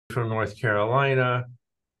from North Carolina,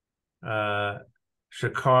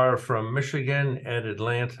 Shakar from Michigan, Ed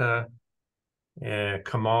Atlanta, and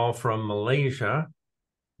Kamal from Malaysia.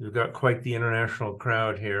 We've got quite the international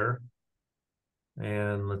crowd here.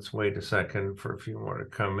 And let's wait a second for a few more to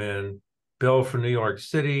come in. Bill from New York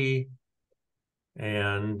City,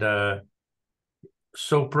 and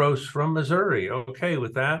Sopros from Missouri. Okay,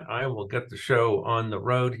 with that, I will get the show on the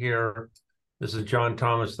road here. This is John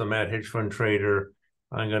Thomas, the Mad Hedge Fund Trader.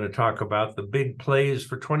 I'm going to talk about the big plays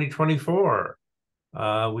for 2024.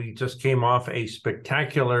 We just came off a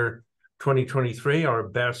spectacular 2023, our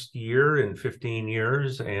best year in 15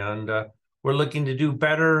 years, and we're looking to do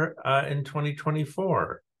better in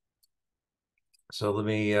 2024. So let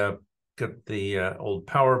me get the old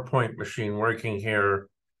PowerPoint machine working here.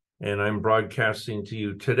 And I'm broadcasting to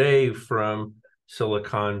you today from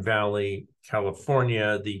Silicon Valley,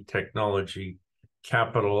 California, the technology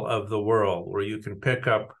capital of the world, where you can pick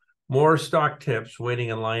up more stock tips waiting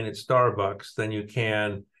in line at Starbucks than you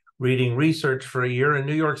can reading research for a year in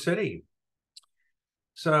New York City.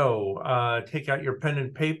 So take out your pen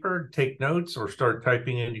and paper, take notes, or start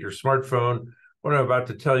typing into your smartphone. What I'm about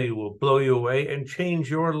to tell you will blow you away and change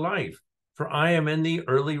your life. For I am in the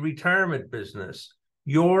early retirement business,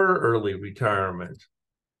 your early retirement.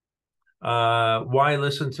 Why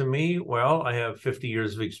listen to me? Well, I have 50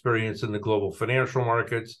 years of experience in the global financial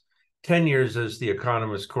markets, 10 years as the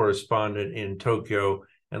economist correspondent in Tokyo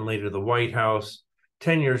and later the White House,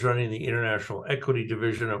 10 years running the international equity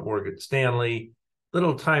division at Morgan Stanley,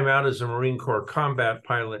 little time out as a Marine Corps combat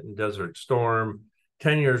pilot in Desert Storm,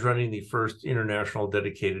 10 years running the first international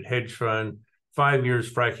dedicated hedge fund, 5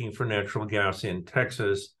 years fracking for natural gas in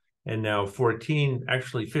Texas, and now 15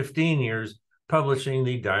 years publishing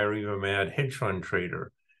the Diary of a Mad Hedge Fund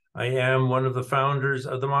Trader. I am one of the founders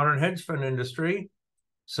of the modern hedge fund industry,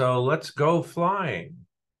 so let's go flying.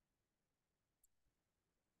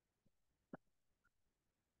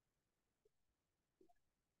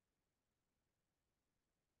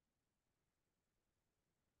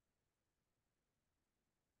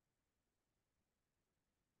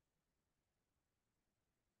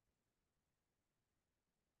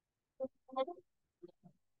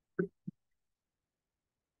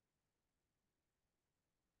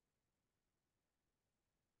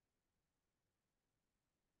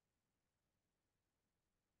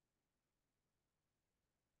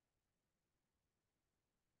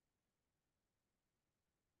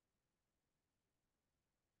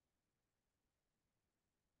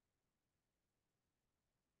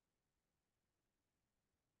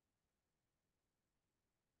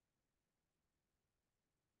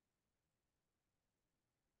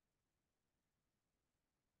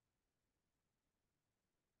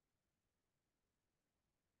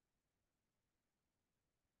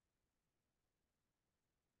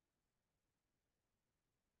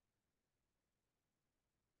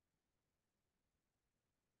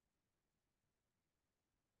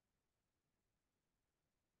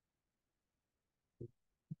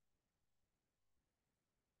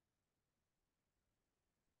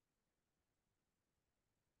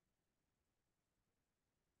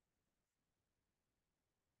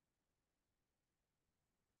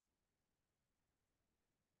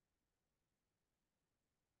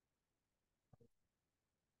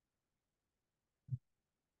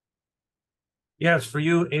 Yes, for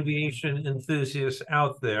you aviation enthusiasts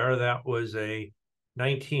out there, that was a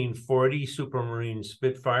 1940 Supermarine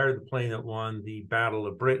Spitfire, the plane that won the Battle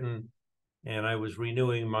of Britain, and I was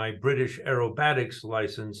renewing my British aerobatics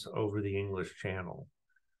license over the English Channel.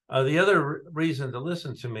 The other reason to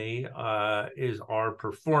listen to me is our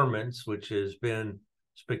performance, which has been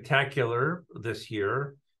spectacular this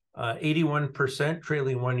year. 81%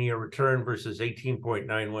 trailing one-year return versus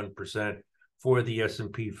 18.91% for the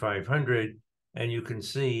S&P 500. And you can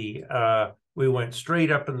see we went straight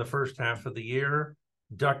up in the first half of the year,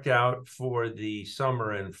 ducked out for the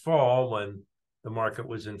summer and fall when the market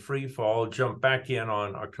was in free fall, jumped back in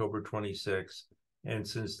on October 26th. And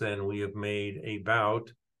since then, we have made about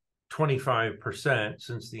 25%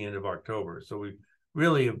 since the end of October. So we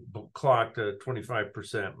really have clocked a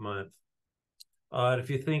 25% month. If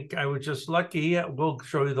you think I was just lucky, we'll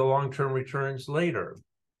show you the long-term returns later.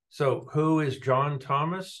 So who is John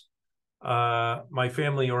Thomas? My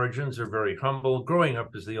family origins are very humble, growing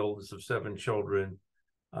up as the oldest of 7 children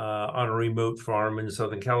on a remote farm in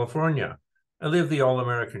Southern California. I lived the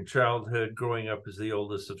all-American childhood, growing up as the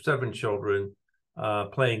oldest of 7 children,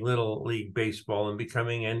 playing Little League Baseball and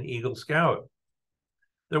becoming an Eagle Scout.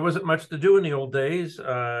 There wasn't much to do in the old days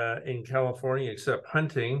in California except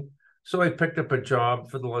hunting, so I picked up a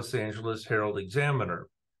job for the Los Angeles Herald Examiner.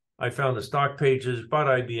 I found the stock pages, bought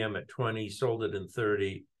IBM at 20, sold it in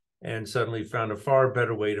 30, and suddenly found a far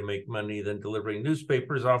better way to make money than delivering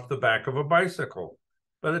newspapers off the back of a bicycle.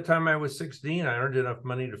 By the time I was 16, I earned enough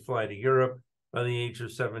money to fly to Europe. By the age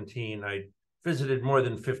of 17, I visited more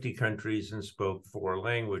than 50 countries and spoke 4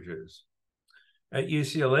 languages. At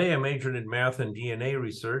UCLA, I majored in math and DNA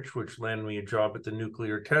research, which landed me a job at the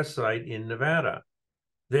nuclear test site in Nevada.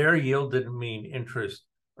 Their yield didn't mean interest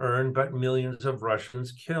earned, but millions of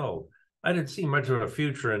Russians killed. I didn't see much of a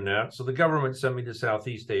future in that, so the government sent me to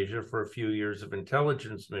Southeast Asia for a few years of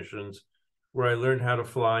intelligence missions, where I learned how to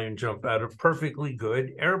fly and jump out of perfectly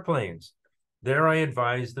good airplanes. There I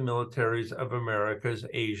advised the militaries of America's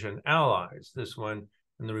Asian allies, this one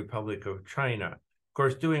in the Republic of China. Of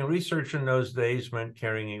course, doing research in those days meant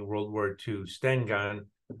carrying a World War II Sten gun,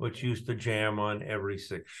 which used to jam on every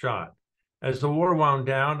 6th shot. As the war wound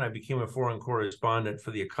down, I became a foreign correspondent for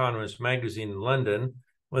The Economist magazine in London.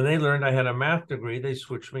 When they learned I had a math degree, they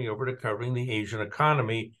switched me over to covering the Asian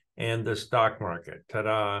economy and the stock market.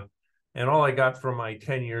 Ta-da! And all I got from my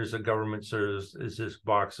 10 years of government service is this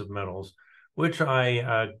box of medals, which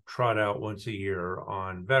I trot out once a year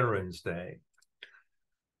on Veterans Day.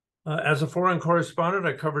 As a foreign correspondent,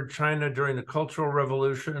 I covered China during the Cultural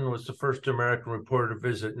Revolution and was the first American reporter to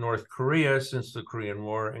visit North Korea since the Korean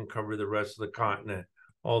War and cover the rest of the continent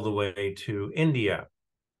all the way to India.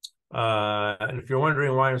 And if you're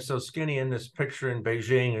wondering why I'm so skinny in this picture in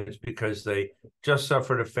Beijing, it's because they just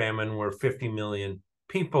suffered a famine where 50 million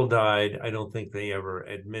people died. I don't think they ever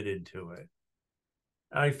admitted to it.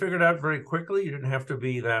 I figured out very quickly you didn't have to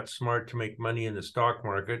be that smart to make money in the stock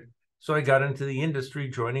market. So I got into the industry,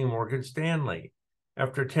 joining Morgan Stanley.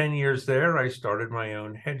 After 10 years there, I started my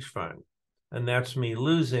own hedge fund. And that's me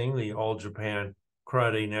losing the All Japan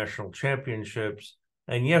Karate National Championships.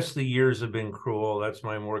 And yes, the years have been cruel. That's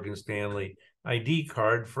my Morgan Stanley ID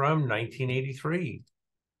card from 1983.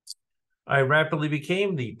 I rapidly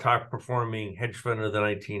became the top performing hedge fund of the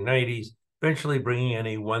 1990s, eventually bringing in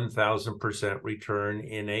a 1,000% return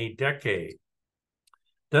in a decade.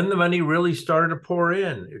 Then the money really started to pour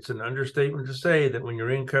in. It's an understatement to say that when your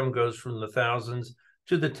income goes from the thousands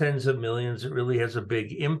to the tens of millions, it really has a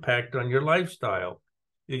big impact on your lifestyle.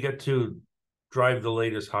 You get to drive the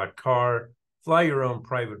latest hot car, fly your own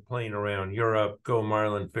private plane around Europe, go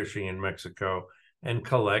marlin fishing in Mexico, and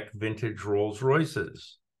collect vintage Rolls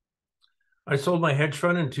Royces. I sold my hedge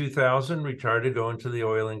fund in 2000, retired to go into the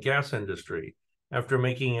oil and gas industry. After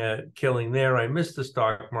making a killing there, I missed the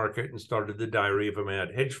stock market and started the Diary of a Mad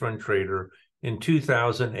Hedge Fund Trader in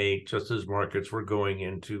 2008, just as markets were going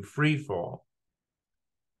into free fall.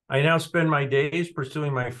 I now spend my days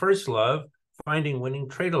pursuing my first love, finding winning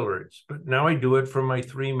trade alerts, but now I do it from my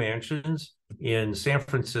 3 mansions in San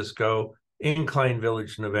Francisco, Incline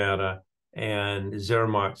Village, Nevada, and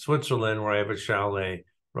Zermatt, Switzerland, where I have a chalet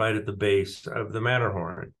right at the base of the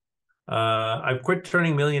Matterhorn. I've quit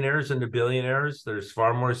turning millionaires into billionaires. There's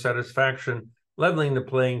far more satisfaction leveling the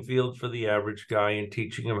playing field for the average guy and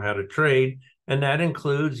teaching him how to trade, and that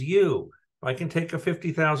includes you. If I can take a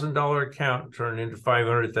 $50,000 account and turn it into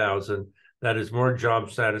 $500,000, that is more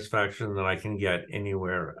job satisfaction than I can get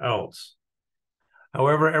anywhere else.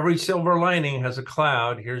 However, every silver lining has a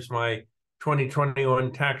cloud. Here's my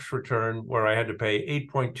 2021 tax return, where I had to pay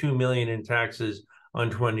 $8.2 million in taxes on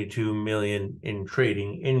 $22 million in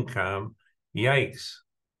trading income. Yikes.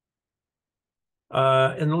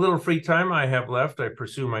 In the little free time I have left, I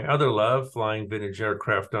pursue my other love, flying vintage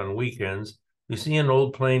aircraft on weekends. You see an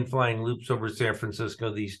old plane flying loops over San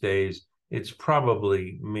Francisco these days, it's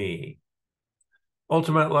probably me.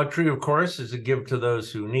 Ultimate luxury, of course, is to give to those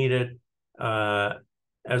who need it.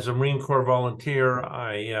 As a Marine Corps volunteer,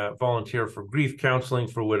 I volunteer for grief counseling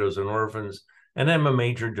for widows and orphans, and I'm a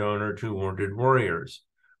major donor to Wounded Warriors.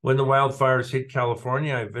 When the wildfires hit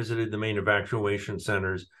California, I visited the main evacuation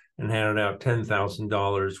centers and handed out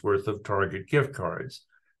 $10,000 worth of Target gift cards.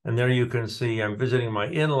 And there you can see I'm visiting my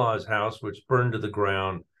in-laws' house, which burned to the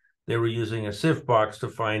ground. They were using a sift box to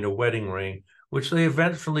find a wedding ring, which they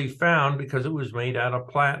eventually found because it was made out of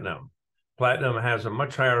platinum. Platinum has a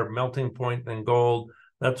much higher melting point than gold.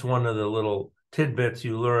 That's one of the little tidbits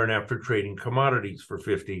you learn after trading commodities for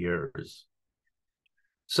 50 years.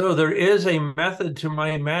 So there is a method to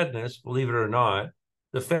my madness, believe it or not.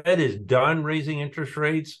 The Fed is done raising interest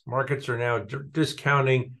rates. Markets are now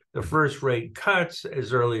discounting the first rate cuts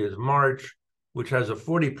as early as March, which has a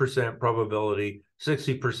 40% probability,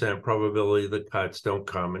 60% probability the cuts don't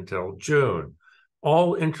come until June.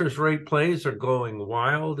 All interest rate plays are going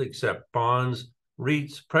wild except bonds,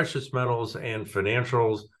 REITs, precious metals, and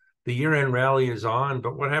financials. The year-end rally is on,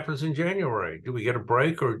 but what happens in January? Do we get a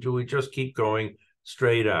break or do we just keep going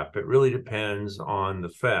straight up. It really depends on the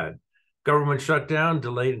Fed. Government shutdown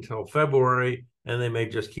delayed until February, and they may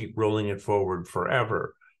just keep rolling it forward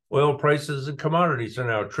forever. Oil prices and commodities are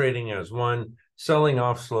now trading as one, selling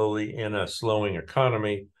off slowly in a slowing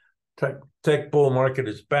economy. Tech bull market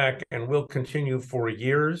is back and will continue for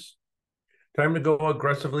years. Time to go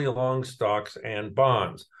aggressively along stocks and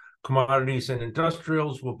bonds. Commodities and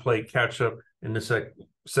industrials will play catch up in the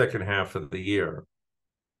second half of the year.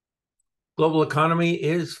 Global economy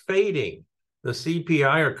is fading. The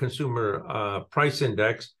CPI, or Consumer Price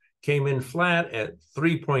Index, came in flat at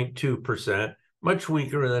 3.2%, much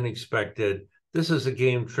weaker than expected. This is a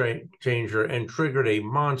game changer and triggered a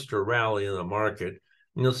monster rally in the market.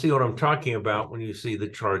 And you'll see what I'm talking about when you see the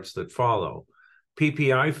charts that follow.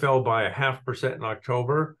 PPI fell by 0.5% in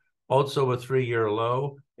October, also a 3-year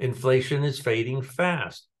low. Inflation is fading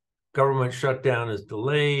fast. Government shutdown is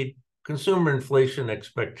delayed. Consumer inflation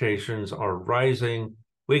expectations are rising.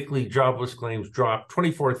 Weekly jobless claims dropped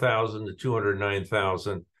 24,000 to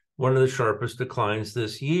 209,000, one of the sharpest declines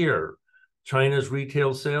this year. China's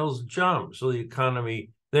retail sales jumped, so the economy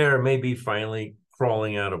there may be finally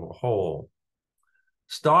crawling out of a hole.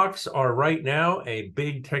 Stocks are right now a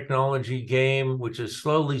big technology game, which is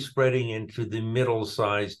slowly spreading into the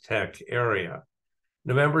middle-sized tech area.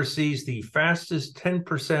 November sees the fastest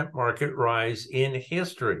 10% market rise in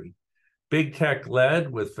history. Big tech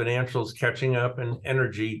led, with financials catching up and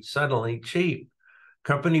energy suddenly cheap.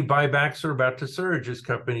 Company buybacks are about to surge as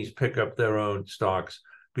companies pick up their own stocks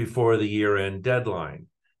before the year-end deadline.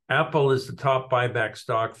 Apple is the top buyback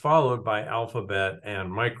stock, followed by Alphabet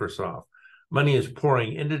and Microsoft. Money is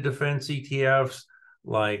pouring into defense ETFs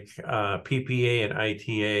like PPA and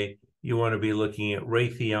ITA. You want to be looking at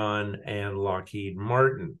Raytheon and Lockheed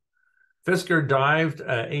Martin. Fisker dived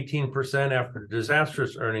 18% after a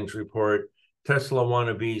disastrous earnings report. Tesla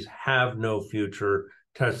wannabes have no future.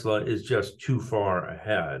 Tesla is just too far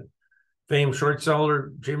ahead. Famed short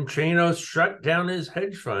seller Jim Chanos shut down his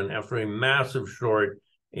hedge fund after a massive short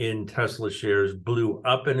in Tesla shares blew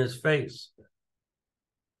up in his face.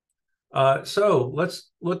 So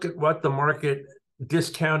let's look at what the market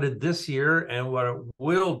discounted this year and what it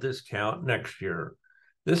will discount next year.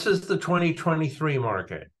 This is the 2023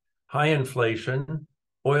 market. High inflation,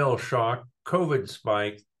 oil shock, COVID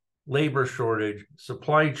spike, labor shortage,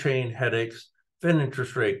 supply chain headaches, Fed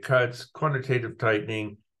interest rate cuts, quantitative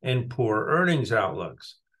tightening, and poor earnings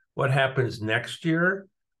outlooks. What happens next year?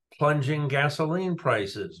 Plunging gasoline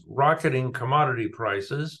prices, rocketing commodity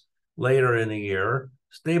prices later in the year,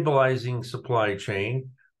 stabilizing supply chain,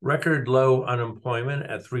 record low unemployment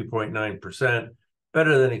at 3.9%,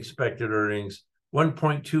 better than expected earnings,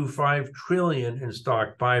 1.25 trillion in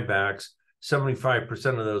stock buybacks,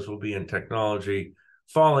 75% of those will be in technology,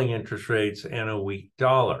 falling interest rates, and a weak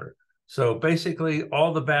dollar. So basically,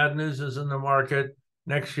 all the bad news is in the market.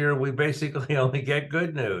 Next year, we basically only get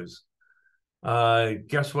good news.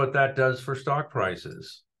 Guess what that does for stock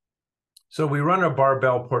prices? So we run a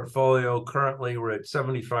barbell portfolio. Currently, we're at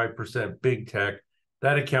 75% big tech.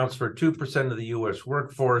 That accounts for 2% of the U.S.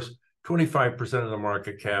 workforce, 25% of the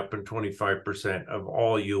market cap, and 25% of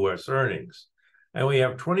all U.S. earnings. And we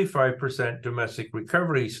have 25% domestic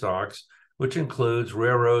recovery stocks, which includes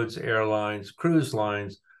railroads, airlines, cruise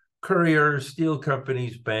lines, couriers, steel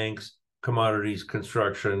companies, banks, commodities,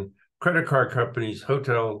 construction, credit card companies,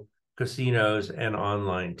 hotel, casinos, and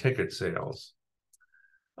online ticket sales.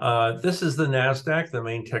 This is the NASDAQ, the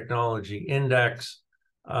main technology index.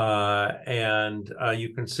 And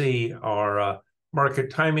you can see our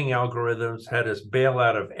market timing algorithms had us bail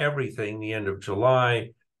out of everything the end of July.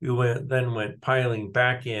 We then went piling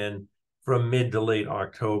back in from mid to late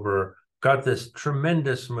October, got this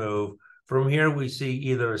tremendous move. From here, we see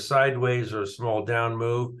either a sideways or a small down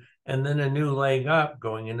move, and then a new leg up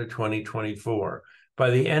going into 2024. By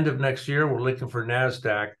the end of next year, we're looking for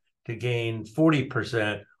NASDAQ to gain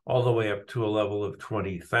 40% all the way up to a level of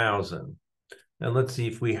 20,000. And let's see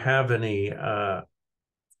if we have any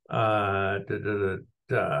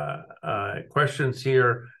questions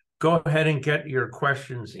here. Go ahead and get your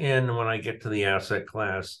questions in. When I get to the asset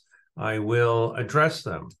class, I will address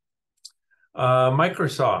them.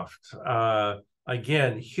 Microsoft,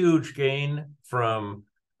 again, huge gain from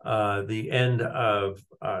the end of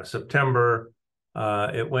September.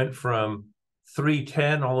 It went from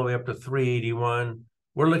 310 all the way up to 381.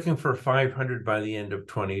 We're looking for 500 by the end of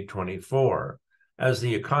 2024. As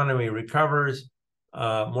the economy recovers,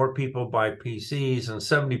 more people buy PCs, and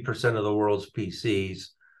 70% of the world's PCs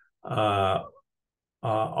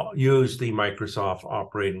use the Microsoft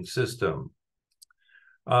operating system.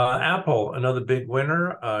 Apple, another big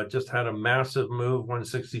winner, just had a massive move,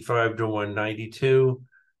 165 to 192.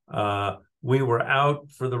 We were out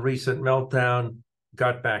for the recent meltdown,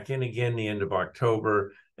 got back in again the end of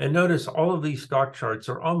October. And notice all of these stock charts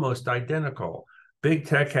are almost identical. Big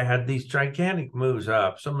tech had these gigantic moves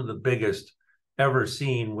up, some of the biggest ever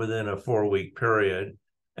seen within a 4-week period.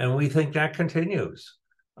 And we think that continues.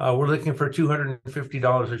 We're looking for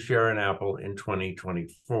 $250 a share in Apple in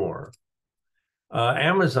 2024.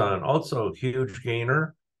 Amazon, also huge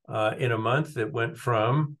gainer. In a month, it went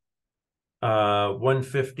from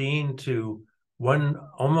 115 to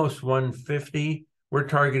almost 150. We're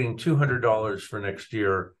targeting $200 for next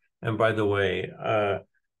year. And by the way,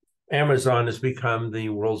 Amazon has become the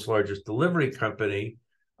world's largest delivery company,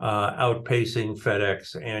 outpacing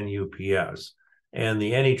FedEx and UPS. And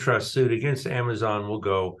the antitrust suit against Amazon will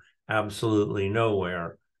go absolutely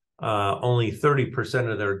nowhere. Only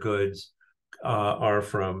 30% of their goods are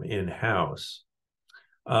from in-house.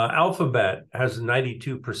 Alphabet has a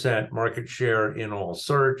 92% market share in all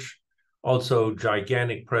search, also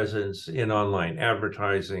gigantic presence in online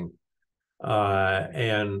advertising.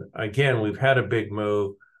 And again, we've had a big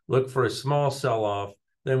move. Look for a small sell-off,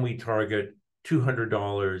 then we target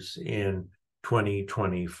 $200 in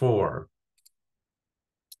 2024.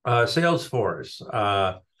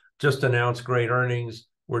 Salesforce just announced great earnings.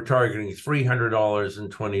 We're targeting $300 in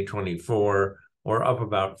 2024, or up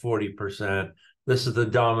about 40%. This is the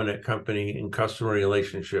dominant company in customer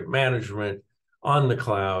relationship management on the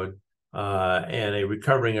cloud, and a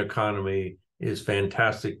recovering economy is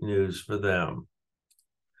fantastic news for them.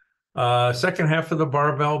 Second half of the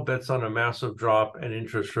barbell bets on a massive drop in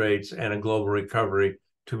interest rates and a global recovery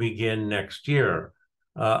to begin next year.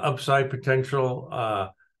 Upside potential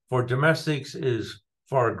for domestics is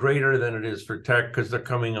far greater than it is for tech because they're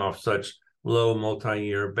coming off such low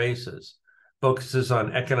multi-year bases. Focuses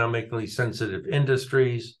on economically sensitive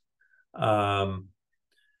industries,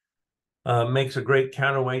 makes a great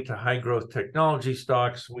counterweight to high growth technology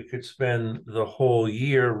stocks. We could spend the whole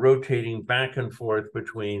year rotating back and forth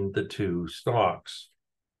between the two stocks.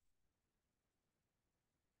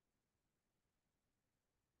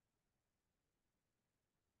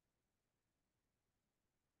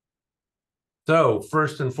 So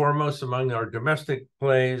first and foremost among our domestic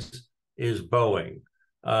plays is Boeing.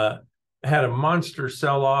 Had a monster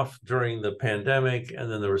sell-off during the pandemic and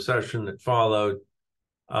then the recession that followed.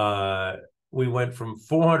 We went from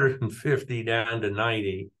 450 down to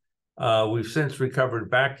 90. We've since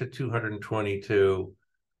recovered back to 222.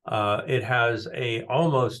 It has a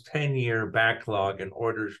almost 10-year backlog in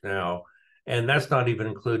orders now, and that's not even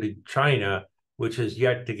included China, which has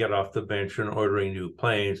yet to get off the bench and ordering new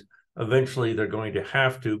planes. Eventually, they're going to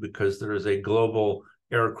have to because there is a global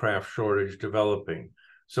aircraft shortage developing.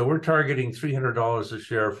 So we're targeting $300 a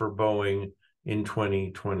share for Boeing in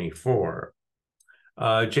 2024.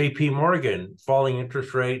 JP Morgan, falling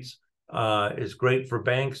interest rates is great for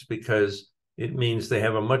banks because it means they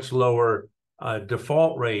have a much lower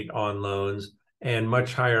default rate on loans and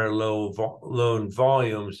much higher loan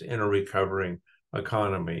volumes in a recovering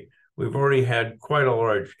economy. We've already had quite a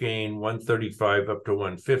large gain, 135 up to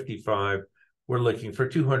 155. We're looking for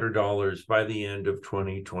 $200 by the end of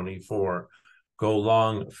 2024. Go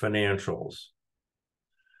long financials.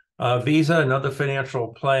 Visa, another financial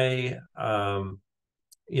play,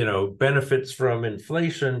 benefits from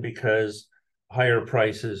inflation because higher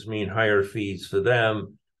prices mean higher fees for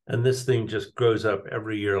them. And this thing just goes up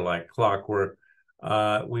every year like clockwork.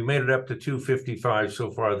 We made it up to $255 so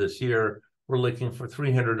far this year. We're looking for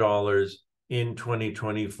 $300 in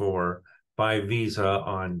 2024 by Visa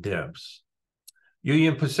on dips.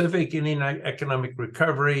 Union Pacific, in economic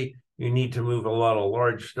recovery, you need to move a lot of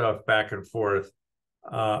large stuff back and forth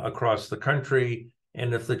across the country.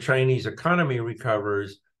 And if the Chinese economy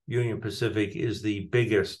recovers, Union Pacific is the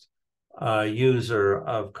biggest user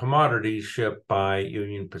of commodities shipped by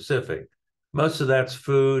Union Pacific. Most of that's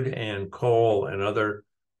food and coal and other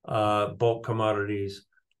bulk commodities,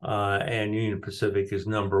 and Union Pacific is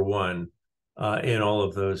number one in all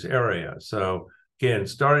of those areas. So again,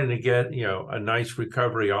 starting to get a nice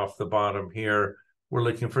recovery off the bottom here. We're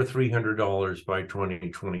looking for $300 by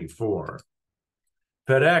 2024.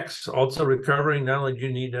 FedEx also recovering. Not only do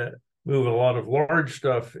you need to move a lot of large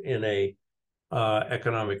stuff in a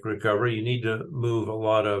economic recovery, you need to move a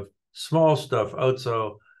lot of small stuff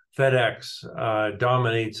also. FedEx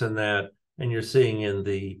dominates in that, and you're seeing in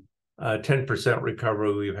the 10%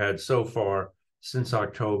 recovery we've had so far since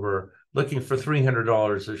October, looking for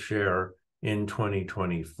 $300 a share in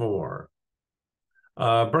 2024.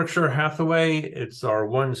 Berkshire Hathaway, it's our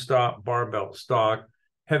one-stop barbell stock,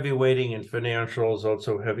 heavy weighting in financials,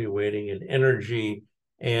 also heavy weighting in energy,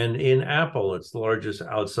 and in Apple. It's the largest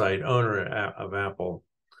outside owner of Apple.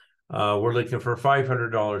 We're looking for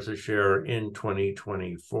 $500 a share in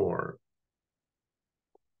 2024.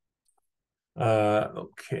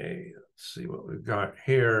 Okay, let's see what we've got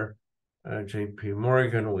here. JP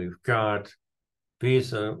Morgan, we've got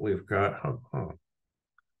Visa, we've got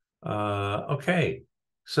okay.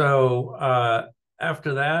 So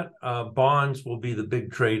after that, bonds will be the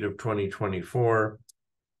big trade of 2024.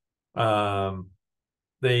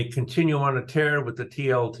 They continue on a tear with the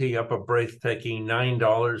TLT up a breathtaking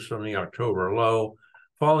 $9 from the October low.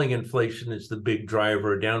 Falling inflation is the big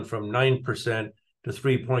driver, down from 9% to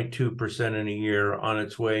 3.2% in a year, on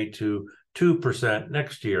its way to 2%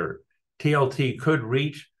 next year. TLT could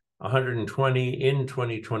reach 120 in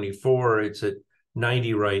 2024. It's at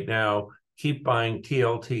 90 right now. Keep buying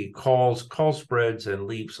TLT calls, call spreads, and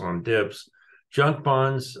leaps on dips. Junk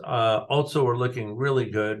bonds also are looking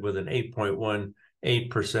really good with an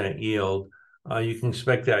 8.18% yield. You can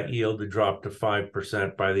expect that yield to drop to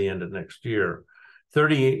 5% by the end of next year.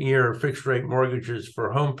 30-year fixed rate mortgages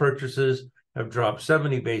for home purchases have dropped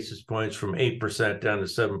 70 basis points from 8% down to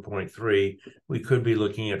 7.3. We could be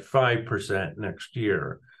looking at 5% next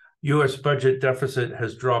year. U.S. budget deficit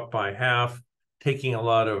has dropped by half, taking a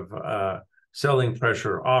lot of selling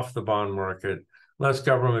pressure off the bond market. Less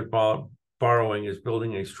government borrowing is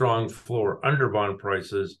building a strong floor under bond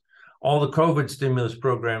prices. All the COVID stimulus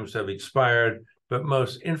programs have expired, but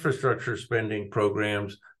most infrastructure spending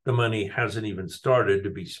programs, the money hasn't even started to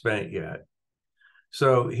be spent yet.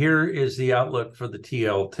 So here is the outlook for the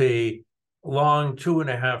TLT. Long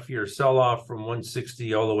 2.5-year sell-off from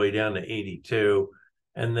 160 all the way down to 82,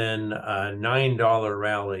 and then a $9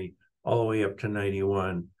 rally all the way up to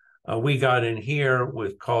 91. We got in here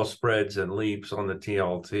with call spreads and leaps on the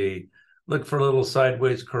TLT. Look for a little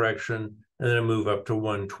sideways correction, and then a move up to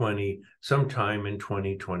 120 sometime in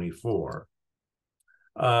 2024.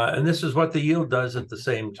 And this is what the yield does at the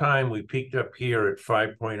same time. We peaked up here at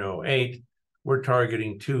 5.08. We're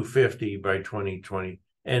targeting 250 by 2020,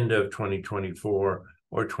 end of 2024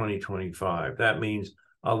 or 2025. That means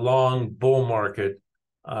a long bull market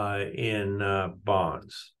in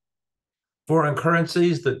bonds. Foreign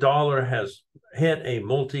currencies, the dollar has hit a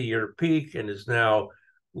multi-year peak and is now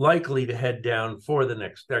likely to head down for the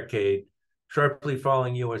next decade. Sharply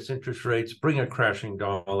falling U.S. interest rates bring a crashing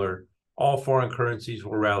dollar. All foreign currencies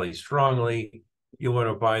will rally strongly. You want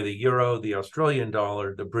to buy the euro, the Australian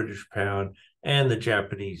dollar, the British pound, and the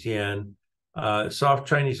Japanese yen. Soft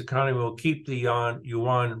Chinese economy will keep the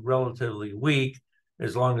yuan relatively weak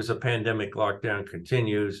as long as the pandemic lockdown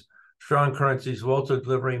continues. Strong currencies will also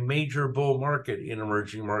deliver a major bull market in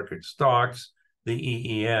emerging market stocks, the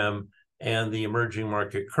EEM, and the emerging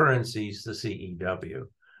market currencies, the CEW.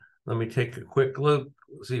 Let me take a quick look,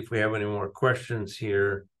 see if we have any more questions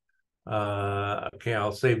here. Okay,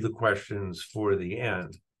 I'll save the questions for the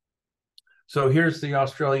end. So here's the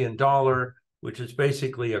Australian dollar, which is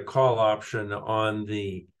basically a call option on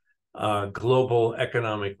the global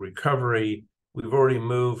economic recovery. We've already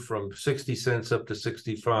moved from 60 cents up to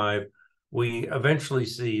 65. We eventually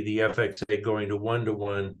see the FXA going to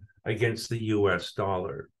 1-to-1 against the US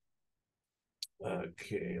dollar.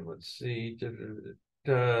 Okay, let's see. Just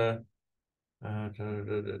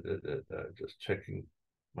checking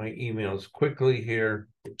my emails quickly here.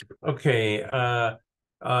 Okay, not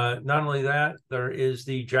only that, there is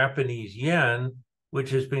the Japanese yen,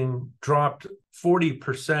 which has been dropped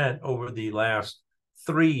 40% over the last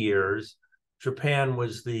 3 years. Japan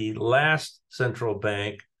was the last central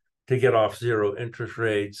bank to get off zero interest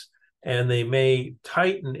rates, and they may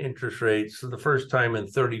tighten interest rates for the first time in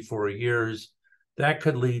 34 years. That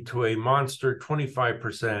could lead to a monster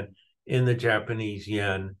 25% in the Japanese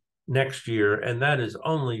yen next year, and that is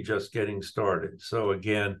only just getting started. So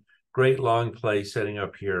again, great long play setting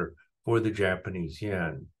up here for the Japanese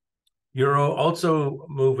yen. Euro also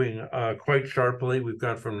moving quite sharply. We've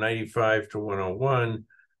gone from 95 to 101.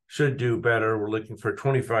 Should do better. We're looking for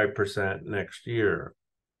 25% next year.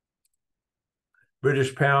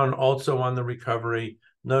 British pound also on the recovery.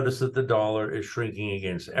 Notice that the dollar is shrinking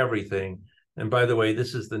against everything. And by the way,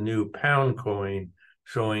 this is the new pound coin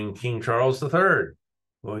showing King Charles III,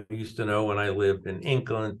 who I used to know when I lived in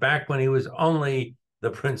England, back when he was only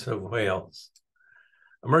the Prince of Wales.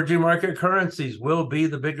 Emerging market currencies will be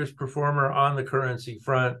the biggest performer on the currency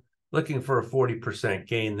front, looking for a 40%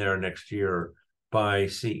 gain there next year by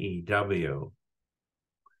CEW.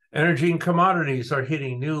 Energy and commodities are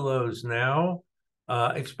hitting new lows now.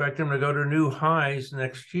 Expect them to go to new highs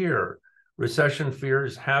next year. Recession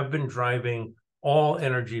fears have been driving all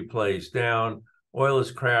energy plays down. Oil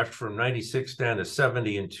has crashed from 96 down to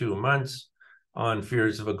 70 in 2 months on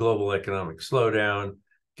fears of a global economic slowdown.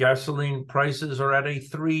 Gasoline prices are at a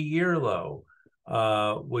 3-year low,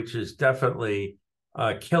 which is definitely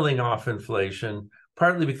killing off inflation,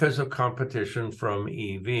 partly because of competition from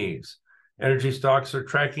EVs. Energy stocks are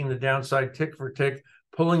tracking the downside tick for tick,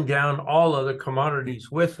 pulling down all other commodities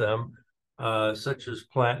with them, such as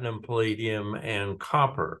platinum, palladium, and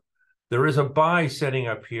copper. There is a buy setting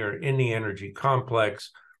up here in the energy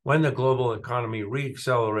complex when the global economy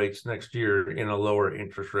reaccelerates next year in a lower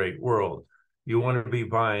interest rate world. You want to be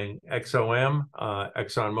buying XOM,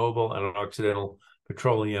 ExxonMobil, and Occidental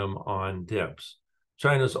Petroleum on dips.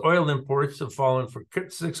 China's oil imports have fallen for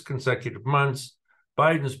 6 consecutive months.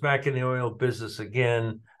 Biden's back in the oil business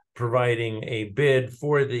again, providing a bid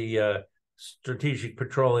for the Strategic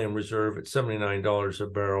Petroleum Reserve at $79 a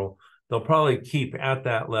barrel. They'll probably keep at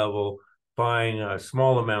that level, buying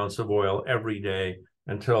small amounts of oil every day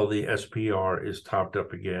until the SPR is topped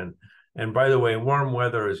up again. And by the way, warm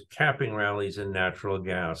weather is capping rallies in natural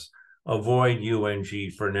gas. Avoid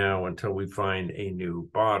UNG for now until we find a new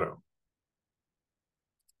bottom.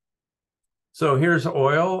 So here's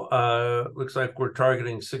oil. Looks like we're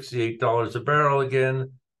targeting $68 a barrel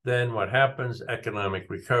again. Then what happens? Economic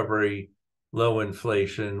recovery, low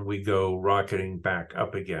inflation, we go rocketing back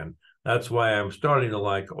up again. That's why I'm starting to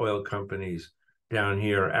like oil companies down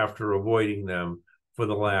here after avoiding them for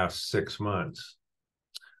the last 6 months.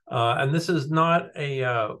 And this is not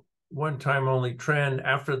a one-time only trend.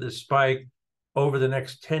 After this spike, over the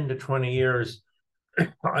next 10 to 20 years,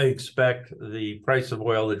 I expect the price of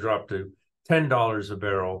oil to drop to $10 a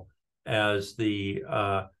barrel as the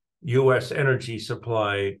U.S. energy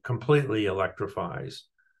supply completely electrifies.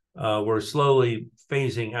 We're slowly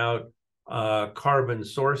phasing out carbon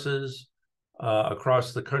sources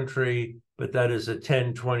across the country, but that is a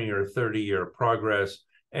 10, 20, or 30-year progress.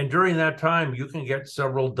 And during that time, you can get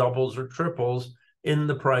several doubles or triples in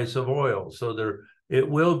the price of oil. So it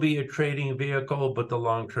will be a trading vehicle, but the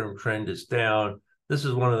long-term trend is down. This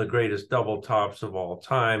is one of the greatest double tops of all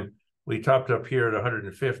time. We topped up here at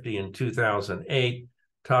 150 in 2008,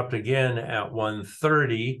 topped again at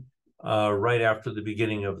 130 right after the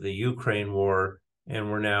beginning of the Ukraine war, and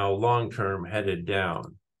we're now long-term headed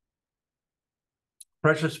down.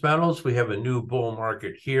 Precious metals, we have a new bull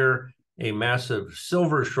market here. A massive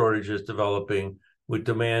silver shortage is developing, with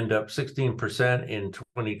demand up 16% in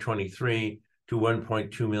 2023 to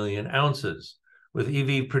 1.2 million ounces. With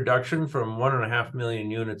EV production from 1.5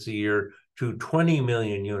 million units a year to 20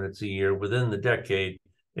 million units a year within the decade,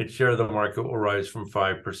 its share of the market will rise from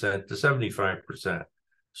 5% to 75%.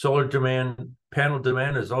 Solar demand, panel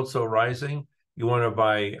demand is also rising. You want to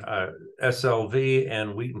buy SLV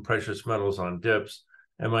and Wheaton Precious Metals on dips.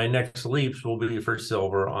 And my next leaps will be for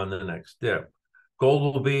silver on the next dip.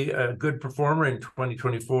 Gold will be a good performer in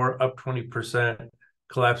 2024, up 20%.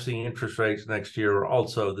 Collapsing interest rates next year are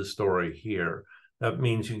also the story here. That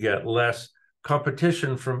means you get less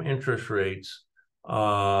competition from interest rates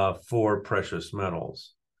for precious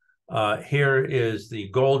metals. Here is the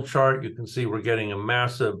gold chart. You can see we're getting a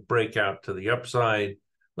massive breakout to the upside,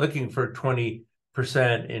 looking for 20%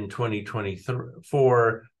 in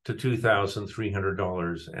 2024 to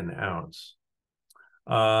 $2,300 an ounce.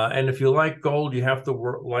 And if you like gold, you have to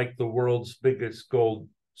like the world's biggest gold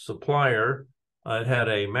supplier. It had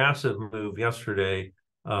a massive move yesterday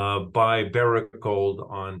by Barrick Gold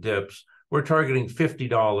on dips. We're targeting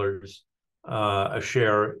 $50 a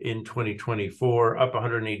share in 2024, up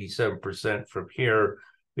 187% from here,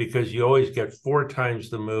 because you always get 4 times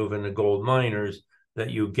the move in the gold miners that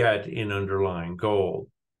you get in underlying gold.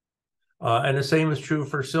 And the same is true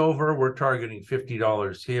for silver. We're targeting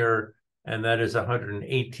 $50 here, and that is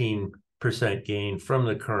 118% gain from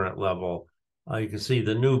the current level. You can see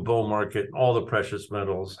the new bull market, all the precious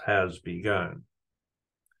metals, has begun.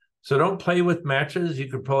 So don't play with matches. You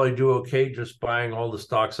could probably do okay just buying all the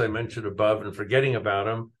stocks I mentioned above and forgetting about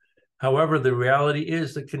them. However, the reality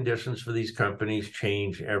is the conditions for these companies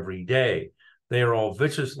change every day. They are all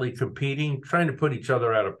viciously competing, trying to put each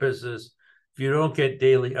other out of business. If you don't get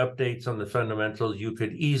daily updates on the fundamentals, you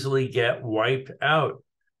could easily get wiped out.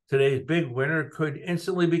 Today's big winner could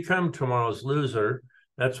instantly become tomorrow's loser.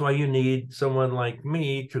 That's why you need someone like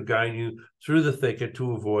me to guide you through the thicket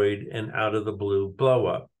to avoid an out-of-the-blue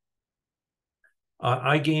blow-up.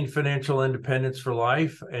 I gained financial independence for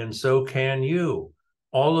life, and so can you.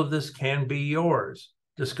 All of this can be yours.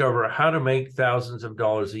 Discover how to make thousands of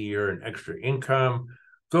dollars a year in extra income.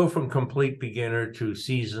 Go from complete beginner to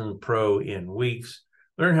seasoned pro in weeks.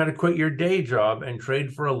 Learn how to quit your day job and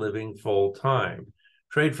trade for a living full time.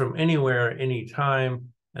 Trade from anywhere, anytime.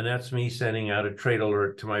 And that's me sending out a trade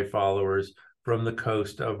alert to my followers from the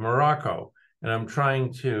coast of Morocco. And I'm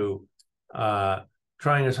trying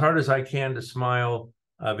as hard as I can to smile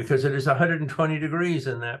because it is 120 degrees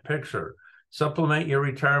in that picture. Supplement your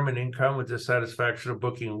retirement income with the satisfaction of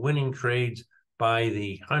booking winning trades by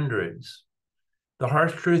the hundreds. The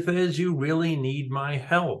harsh truth is you really need my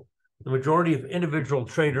help. The majority of individual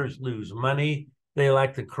traders lose money. They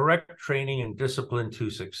lack the correct training and discipline to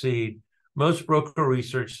succeed. Most broker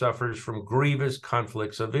research suffers from grievous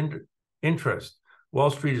conflicts of interest. Wall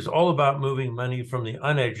Street is all about moving money from the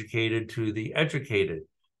uneducated to the educated.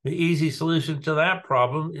 The easy solution to that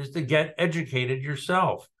problem is to get educated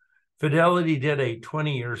yourself. Fidelity did a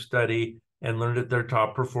 20-year study and learned that their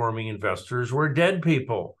top performing investors were dead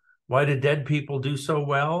people. Why do dead people do so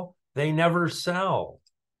well? They never sell.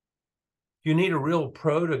 You need a real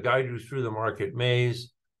pro to guide you through the market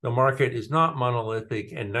maze. The market is not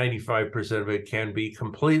monolithic, and 95% of it can be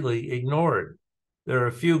completely ignored. There are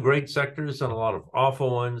a few great sectors and a lot of awful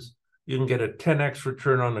ones. You can get a 10x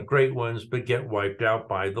return on the great ones, but get wiped out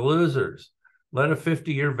by the losers. Let a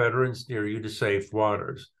 50-year veteran steer you to safe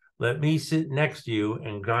waters. Let me sit next to you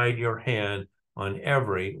and guide your hand on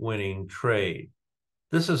every winning trade.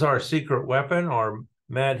 This is our secret weapon, our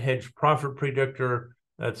Mad Hedge Profit Predictor.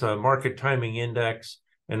 That's a market timing index,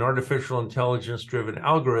 an artificial intelligence-driven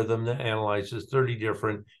algorithm that analyzes 30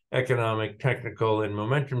 different economic, technical, and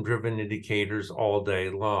momentum-driven indicators all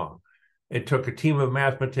day long. It took a team of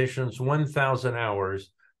mathematicians 1,000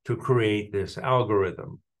 hours to create this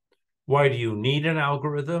algorithm. Why do you need an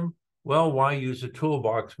algorithm? Well, why use a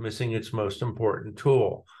toolbox missing its most important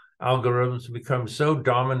tool? Algorithms become so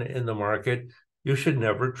dominant in the market, you should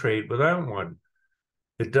never trade without one.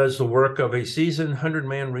 It does the work of a seasoned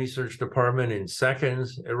 100-man research department in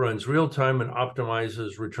seconds. It runs real-time and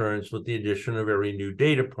optimizes returns with the addition of every new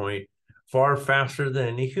data point far faster than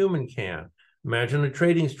any human can. Imagine a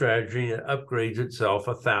trading strategy that upgrades itself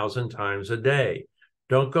 1,000 times a day.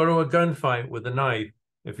 Don't go to a gunfight with a knife.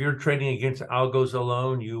 If you're trading against algos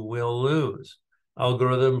alone, you will lose.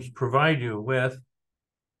 Algorithms provide you with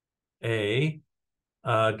a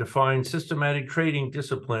defined systematic trading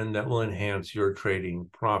discipline that will enhance your trading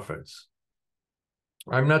profits.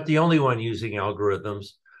 I'm not the only one using algorithms.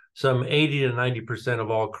 Some 80 to 90%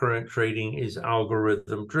 of all current trading is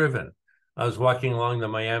algorithm driven. I was walking along the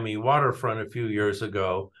Miami waterfront a few years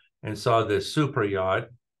ago and saw this super yacht,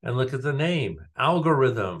 and look at the name,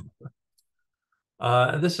 Algorithm.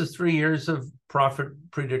 And this is 3 years of profit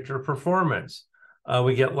predictor performance.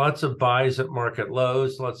 We get lots of buys at market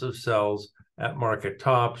lows, lots of sells at market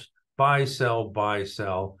tops, buy, sell, buy,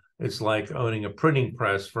 sell. It's like owning a printing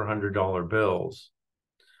press for $100 bills.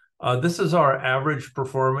 This is our average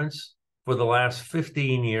performance for the last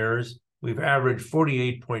 15 years. We've averaged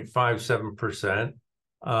 48.57%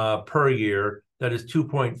 per year. That is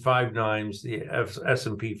 2.5 times the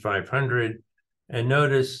S&P 500. And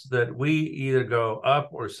notice that we either go up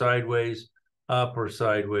or sideways, up or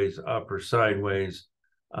sideways, up or sideways,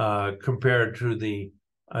 compared to the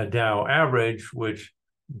Dow average, which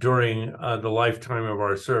during the lifetime of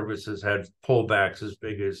our services had pullbacks as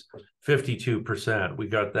big as 52%. We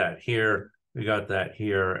got that here, we got that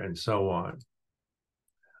here, and so on.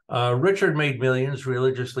 Richard made millions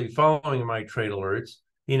religiously following my trade alerts.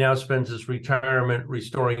 He now spends his retirement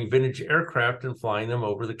restoring vintage aircraft and flying them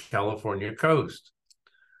over the California coast.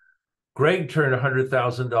 Greg turned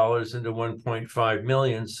 $100,000 into $1.5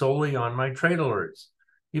 million solely on my trade alerts.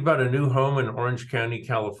 He bought a new home in Orange County,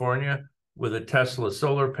 California, with a Tesla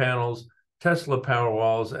solar panels, Tesla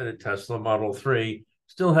Powerwalls, and a Tesla Model 3.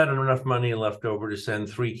 Still had enough money left over to send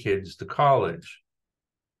 3 kids to college.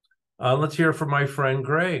 Let's hear from my friend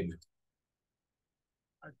Greg.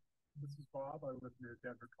 This is Bob. I live near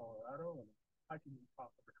Denver, Colorado, and hiking on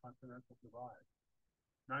top of the Continental Divide.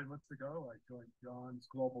 9 months ago, I joined John's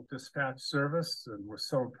Global Dispatch Service and was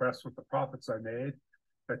so impressed with the profits I made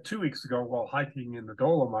that 2 weeks ago, while hiking in the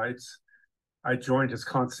Dolomites, I joined his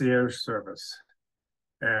concierge service.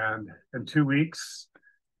 And in 2 weeks,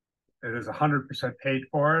 it is 100% paid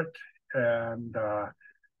for it, and I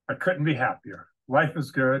couldn't be happier. Life is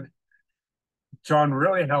good. John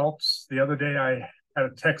really helps. The other day, I had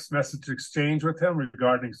a text message exchange with him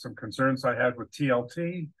regarding some concerns I had with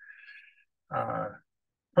TLT.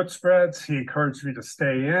 Put spreads, he encouraged me to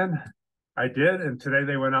stay in. I did, and today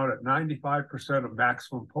they went out at 95% of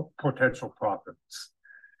maximum potential profits.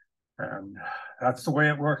 And that's the way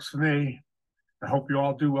it works for me. I hope you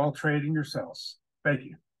all do well trading yourselves. Thank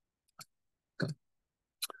you.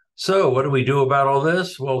 So what do we do about all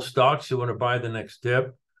this? Well, stocks, you want to buy the next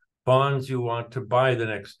dip. Bonds, you want to buy the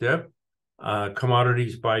next dip.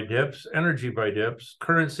 Commodities buy dips, energy buy dips,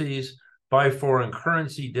 currencies buy foreign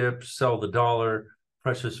currency dips, sell the dollar,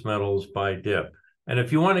 precious metals buy dip. And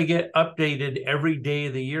if you want to get updated every day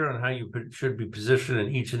of the year on how you should be positioned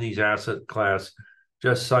in each of these asset class,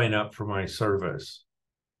 just sign up for my service.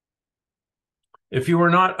 If you were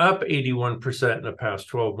not up 81% in the past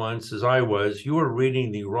 12 months, as I was, you are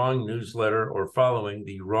reading the wrong newsletter or following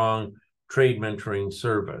the wrong trade mentoring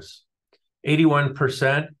service.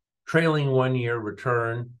 81% trailing 1 year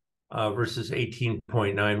return versus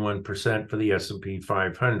 18.91% for the S&P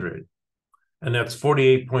 500. And that's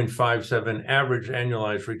 48.57 average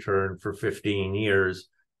annualized return for 15 years.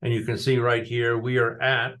 And you can see right here, we are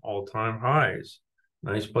at all-time highs.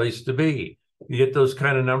 Nice place to be. You get those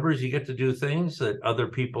kind of numbers, you get to do things that other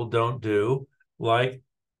people don't do, like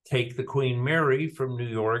take the Queen Mary from New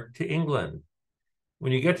York to England.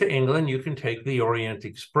 When you get to England, you can take the Orient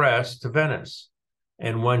Express to Venice.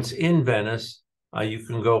 And once in Venice, you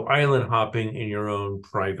can go island hopping in your own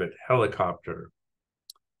private helicopter.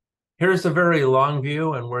 Here's the very long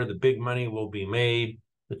view and where the big money will be made.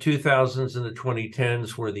 The 2000s and the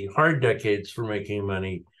 2010s were the hard decades for making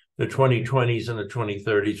money. The 2020s and the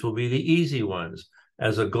 2030s will be the easy ones,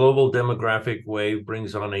 as a global demographic wave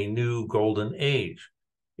brings on a new golden age.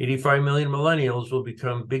 85 million millennials will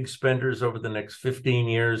become big spenders over the next 15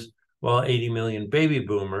 years, while 80 million baby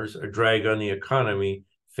boomers, a drag on the economy,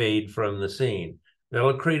 fade from the scene.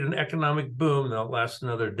 That'll create an economic boom that'll last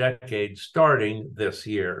another decade, starting this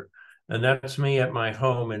year. And that's me at my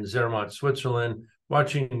home in Zermatt, Switzerland,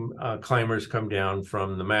 watching climbers come down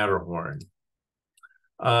from the Matterhorn.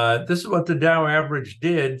 This is what the Dow average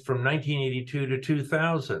did from 1982 to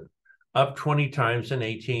 2000, up 20 times in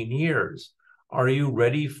 18 years. Are you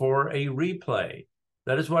ready for a replay?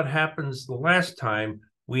 That is what happens the last time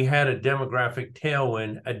we had a demographic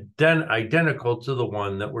tailwind identical to the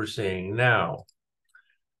one that we're seeing now.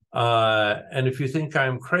 And if you think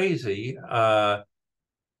I'm crazy,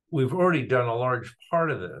 we've already done a large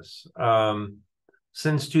part of this.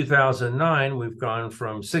 Since 2009, we've gone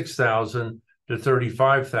from 6,000 to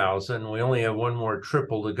 35,000. We only have one more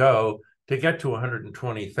triple to go to get to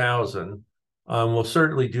 120,000. We'll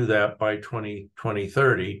certainly do that by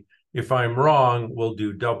 2030. If I'm wrong, we'll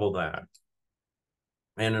do double that.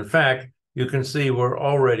 And in fact, you can see we're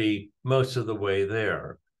already most of the way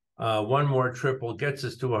there. One more triple gets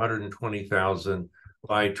us to 120,000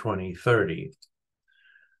 by 2030.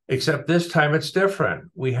 Except this time it's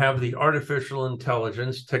different. We have the artificial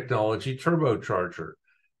intelligence technology turbocharger.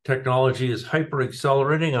 Technology is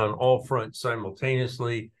hyper-accelerating on all fronts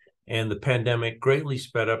simultaneously, and the pandemic greatly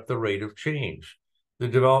sped up the rate of change. The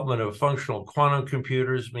development of functional quantum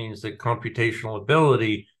computers means that computational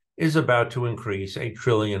ability is about to increase 1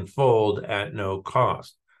 trillion-fold at no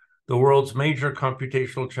cost. The world's major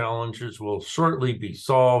computational challenges will shortly be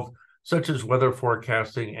solved, such as weather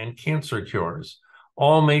forecasting and cancer cures.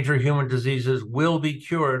 All major human diseases will be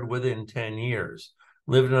cured within 10 years.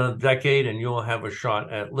 Live in a decade and you'll have a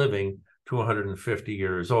shot at living to 150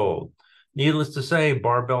 years old. Needless to say,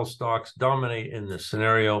 barbell stocks dominate in this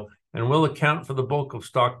scenario and will account for the bulk of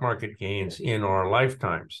stock market gains in our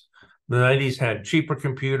lifetimes. The 90s had cheaper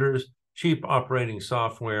computers, cheap operating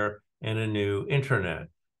software, and a new internet.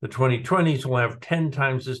 The 2020s will have 10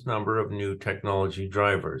 times this number of new technology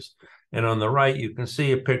drivers. And on the right, you can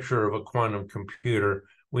see a picture of a quantum computer.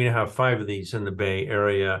 We now have 5 of these in the Bay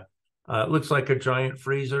Area. It looks like a giant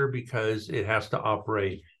freezer because it has to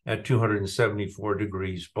operate at 274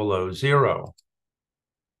 degrees below zero.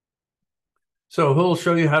 So who'll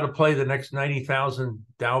show you how to play the next 90,000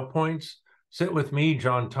 Dow points? Sit with me,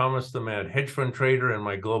 John Thomas, the Mad Hedge Fund Trader, and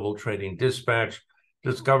my Global Trading Dispatch.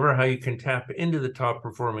 Discover how you can tap into the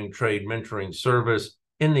top-performing trade mentoring service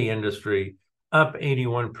in the industry, up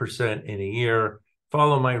 81% in a year.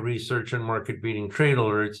 Follow my research and market-beating trade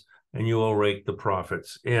alerts, and you will rake the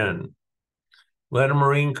profits in. Let a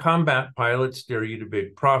Marine combat pilot steer you to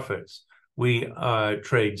big profits. We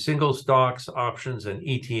trade single stocks, options, and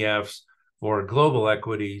ETFs for global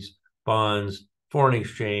equities, bonds, foreign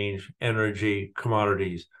exchange, energy,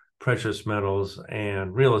 commodities, precious metals,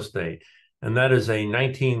 and real estate. And that is a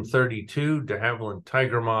 1932 de Havilland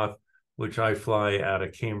Tiger Moth, which I fly out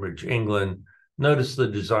of Cambridge, England. Notice the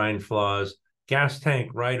design flaws, gas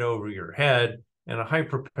tank right over your head, and a high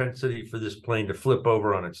propensity for this plane to flip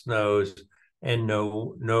over on its nose, and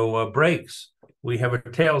no brakes. We have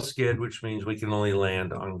a tail skid, which means we can only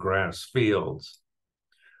land on grass fields.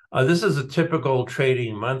 This is a typical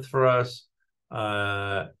trading month for us.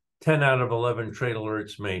 10 out of 11 trade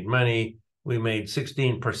alerts made money. We made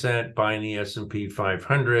 16% buying the S&P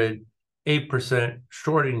 500, 8%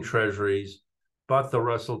 shorting treasuries, bought the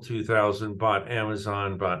Russell 2000, bought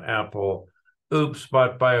Amazon, bought Apple. Oops,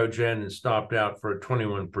 bought Biogen and stopped out for a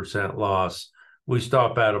 21% loss. We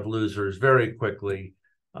stop out of losers very quickly.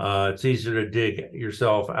 It's easier to dig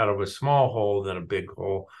yourself out of a small hole than a big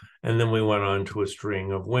hole. And then we went on to a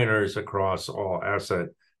string of winners across all asset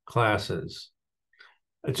classes.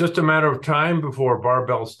 It's just a matter of time before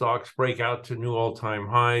barbell stocks break out to new all-time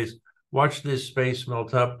highs. Watch this space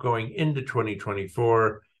melt up going into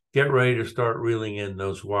 2024. Get ready to start reeling in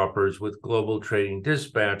those whoppers with Global Trading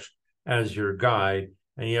Dispatch as your guide.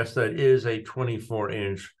 And yes, that is a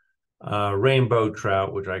 24-inch rainbow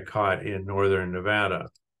trout, which I caught in northern Nevada.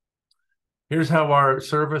 Here's how our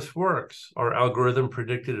service works. Our algorithm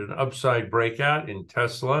predicted an upside breakout in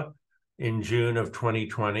Tesla in June of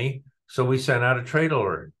 2020. So we sent out a trade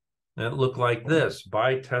alert. And it looked like this: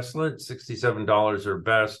 buy Tesla at $67 or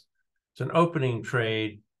best. It's an opening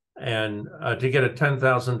trade. And to get a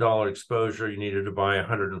 $10,000 exposure, you needed to buy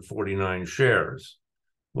 149 shares.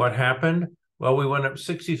 What happened? Well, we went up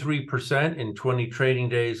 63% in 20 trading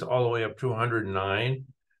days, all the way up to 109.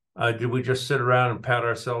 Did we just sit around and pat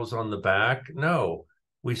ourselves on the back? No.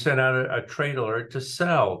 We sent out a trade alert to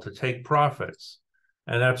sell, to take profits.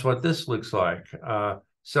 And that's what this looks like.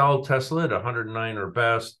 Sell Tesla at 109 or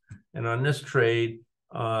best. And on this trade,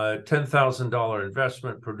 $10,000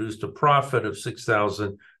 investment produced a profit of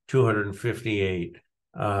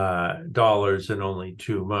 $6,258 in only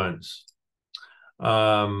 2 months.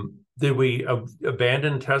 Did we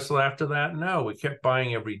abandon Tesla after that? No, we kept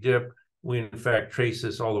buying every dip. We, in fact, traced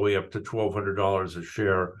this all the way up to $1,200 a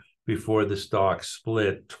share before the stock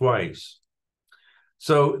split twice.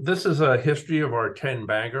 So this is a history of our 10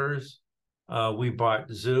 baggers. We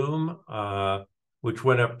bought Zoom, which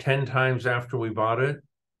went up 10 times after we bought it.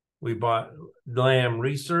 We bought Lam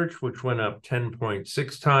Research, which went up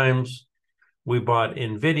 10.6 times. We bought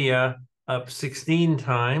NVIDIA, up 16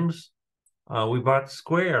 times. We bought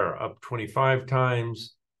Square, up 25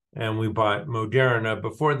 times. And we bought Moderna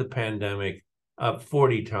before the pandemic, up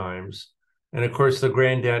 40 times. And of course, the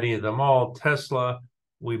granddaddy of them all, Tesla,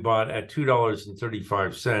 we bought at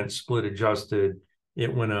 $2.35, split adjusted.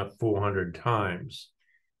 It went up 400 times.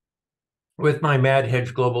 With my Mad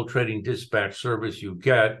Hedge Global Trading Dispatch service, you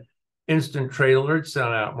get instant trade alerts, sent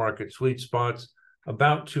out market sweet spots,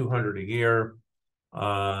 about 200 a year,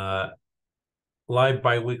 live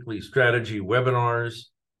biweekly strategy webinars,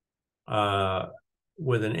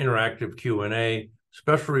 with an interactive Q&A,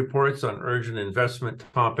 special reports on urgent investment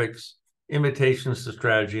topics, invitations to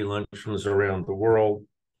strategy luncheons around the world.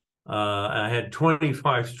 I had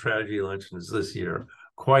 25 strategy luncheons this year,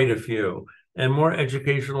 quite a few, and more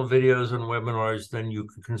educational videos and webinars than you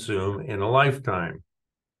can consume in a lifetime.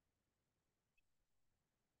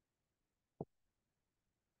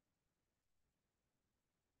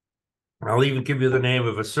 I'll even give you the name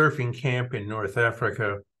of a surfing camp in North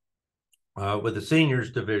Africa with the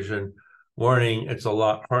seniors division, warning it's a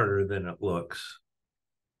lot harder than it looks.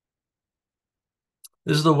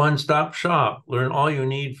 This is the one-stop shop. Learn all you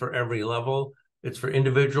need for every level. It's for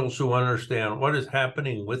individuals who understand what is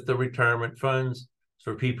happening with the retirement funds. It's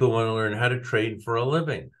for people who want to learn how to trade for a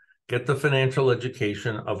living. Get the financial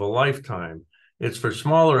education of a lifetime. It's for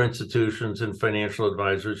smaller institutions and financial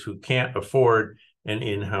advisors who can't afford an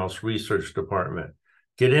in-house research department.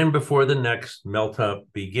 Get in before the next melt-up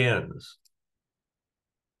begins.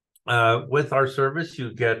 With our service,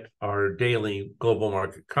 you get our daily global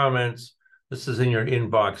market comments. This is in your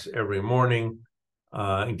inbox every morning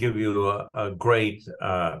and give you a great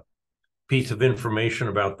piece of information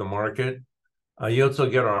about the market. You also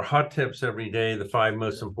get our hot tips every day, the 5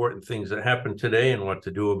 most important things that happened today and what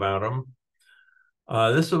to do about them.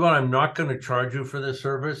 This is what I'm not going to charge you for this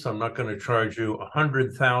service. I'm not going to charge you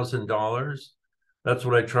 $100,000. That's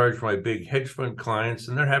what I charge my big hedge fund clients,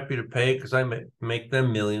 and they're happy to pay because I make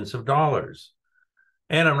them millions of dollars.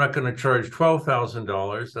 And I'm not going to charge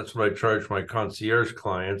 $12,000. That's what I charge my concierge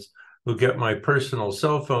clients who get my personal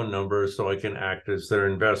cell phone number so I can act as their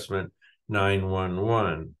investment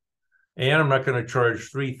 911. And I'm not going to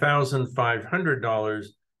charge $3,500.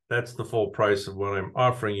 That's the full price of what I'm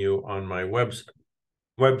offering you on my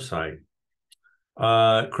website.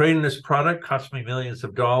 Creating this product cost me millions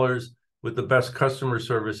of dollars. With the best customer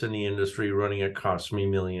service in the industry running it costs me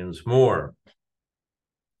millions more.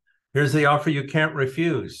 Here's the offer you can't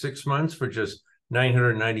refuse. 6 months for just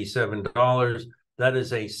 $997. That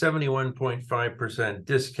is a 71.5%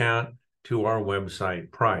 discount to our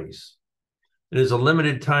website price. It is a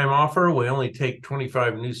limited time offer. We only take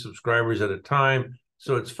 25 new subscribers at a time,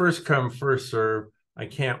 so it's first come, first serve. I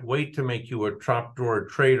can't wait to make you a top drawer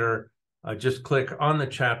trader. Just click on the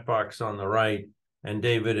chat box on the right And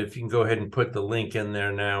David, if you can go ahead and put the link in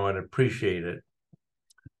there now, I'd appreciate it.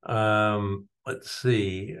 Let's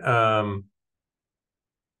see.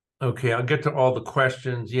 Okay, I'll get to all the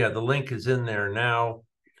questions. Yeah, the link is in there now.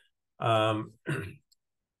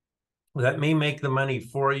 Let me make the money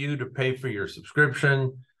for you to pay for your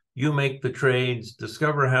subscription. You make the trades,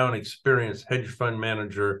 discover how an experienced hedge fund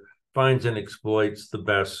manager finds and exploits the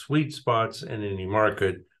best sweet spots in any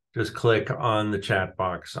market. Just click on the chat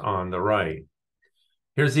box on the right.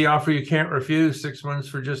 Here's the offer you can't refuse, 6 months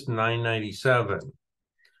for just $9.97.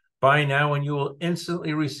 Buy now and you will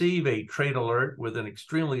instantly receive a trade alert with an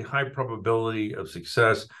extremely high probability of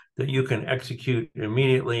success that you can execute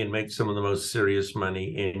immediately and make some of the most serious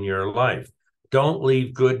money in your life. Don't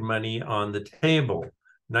leave good money on the table.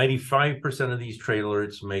 95% of these trade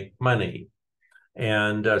alerts make money.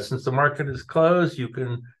 And since the market is closed, you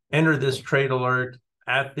can enter this trade alert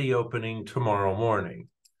at the opening tomorrow morning.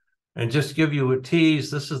 And just to give you a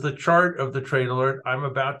tease, this is the chart of the trade alert I'm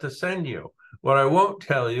about to send you. What I won't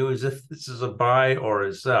tell you is if this is a buy or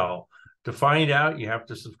a sell. To find out, you have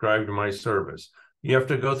to subscribe to my service. You have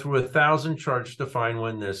to go through 1,000 charts to find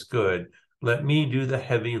one this good. Let me do the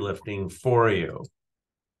heavy lifting for you.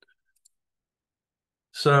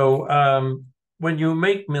 So when you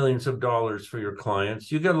make millions of dollars for your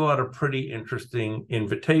clients, you get a lot of pretty interesting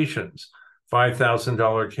invitations.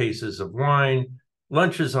 $5,000 cases of wine,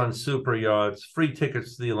 lunches on super yachts, free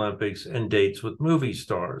tickets to the Olympics, and dates with movie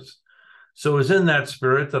stars. So it was in that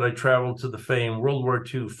spirit that I traveled to the famed World War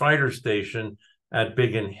II fighter station at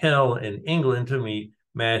Biggin Hill in England to meet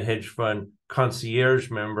Mad Hedge Fund concierge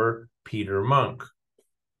member Peter Monk.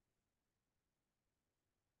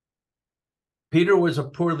 Peter was a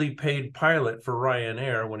poorly paid pilot for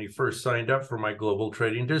Ryanair when he first signed up for my global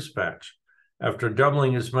trading dispatch. After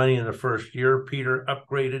doubling his money in the first year, Peter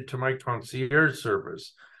upgraded to my concierge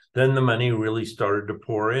service. Then the money really started to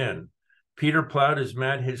pour in. Peter plowed his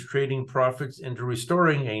Mad Hedge trading profits into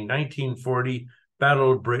restoring a 1940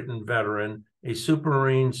 Battle of Britain veteran, a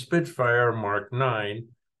Supermarine Spitfire Mark IX,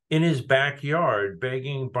 in his backyard,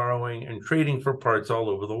 begging, borrowing, and trading for parts all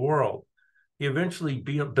over the world. He eventually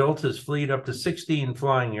built his fleet up to 16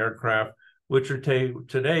 flying aircraft, which are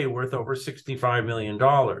today worth over $65 million.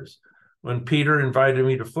 When Peter invited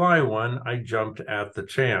me to fly one, I jumped at the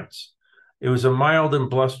chance. It was a mild and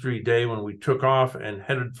blustery day when we took off and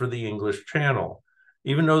headed for the English Channel.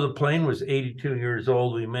 Even though the plane was 82 years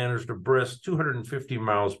old, we managed a brisk 250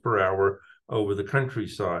 miles per hour over the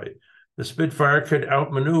countryside. The Spitfire could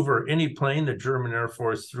outmaneuver any plane the German Air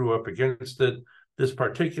Force threw up against it. This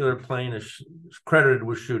particular plane is credited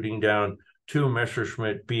with shooting down 2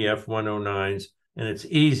 Messerschmitt Bf-109s, and it's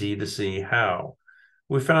easy to see how.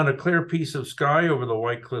 We found a clear piece of sky over the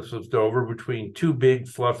white cliffs of Dover between 2 big,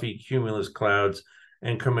 fluffy cumulus clouds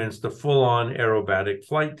and commenced a full-on aerobatic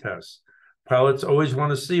flight test. Pilots always want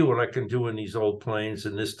to see what I can do in these old planes,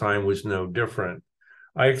 and this time was no different.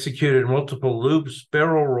 I executed multiple loops,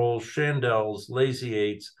 barrel rolls, chandelles, lazy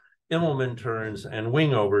eights, Immelman turns, and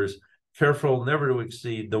wingovers, careful never to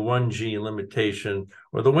exceed the 1G limitation,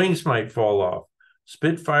 or the wings might fall off.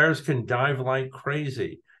 Spitfires can dive like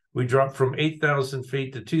crazy. We dropped from 8,000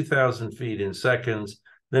 feet to 2,000 feet in seconds.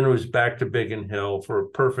 Then it was back to Biggin Hill for a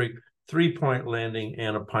perfect 3-point landing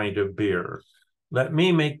and a pint of beer. Let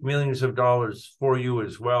me make millions of dollars for you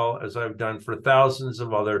as well, as I've done for thousands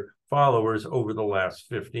of other followers over the last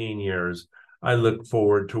 15 years. I look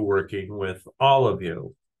forward to working with all of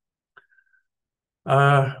you.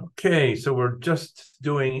 Okay, so we're just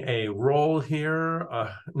doing a roll here.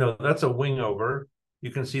 No, that's a wingover.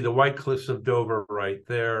 You can see the white cliffs of Dover right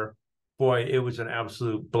there. Boy, it was an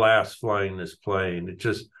absolute blast flying this plane. It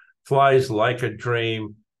just flies like a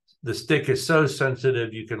dream. The stick is so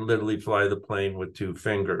sensitive, you can literally fly the plane with 2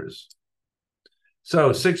 fingers.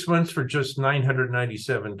 So 6 months for just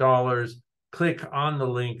 $997. Click on the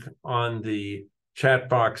link on the chat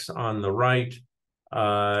box on the right.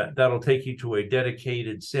 That'll take you to a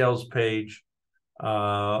dedicated sales page,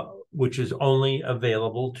 which is only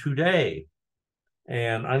available today.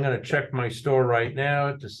 And I'm going to check my store right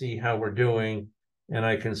now to see how we're doing. And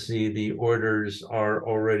I can see the orders are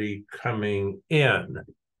already coming in.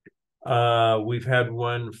 We've had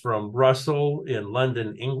one from Russell in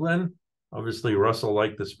London, England. Obviously, Russell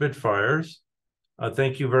liked the Spitfires.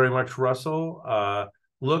 Thank you very much, Russell.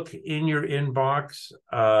 Look in your inbox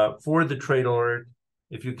for the trade alert.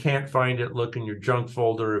 If you can't find it, look in your junk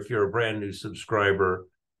folder. If you're a brand new subscriber,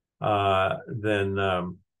 then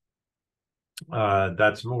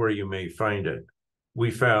that's where you may find it.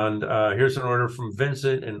 We found, here's an order from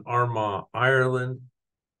Vincent in Armagh, Ireland.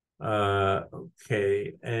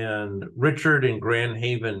 Okay, and Richard in Grand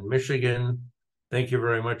Haven, Michigan. Thank you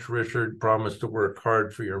very much, Richard. Promise to work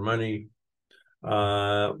hard for your money.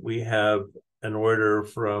 We have an order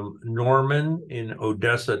from Norman in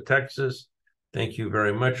Odessa, Texas. Thank you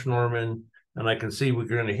very much, Norman. And I can see we're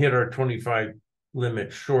going to hit our 25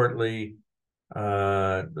 limit shortly.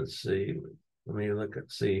 Let's see. Let me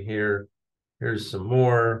see here. Here's some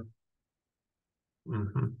more.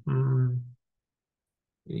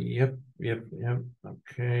 Yep.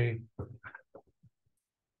 Okay.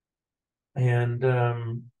 And let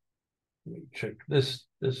me check this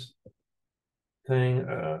thing.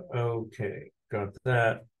 Okay, got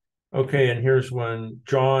that. Okay, and here's one,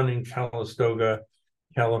 John in Calistoga,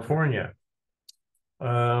 California.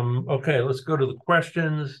 Okay, let's go to the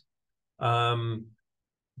questions. Do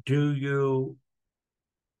you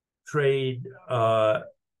trade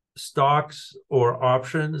stocks or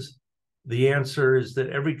options? The answer is that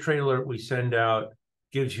every trade alert we send out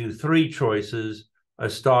gives you three choices: a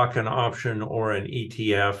stock, an option, or an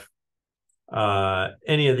ETF.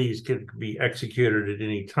 Any of these can be executed at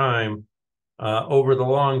any time. Over the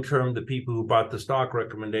long term, the people who bought the stock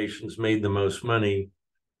recommendations made the most money.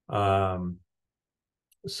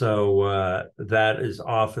 So that is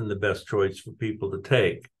often the best choice for people to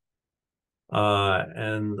take.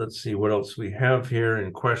 And let's see what else we have here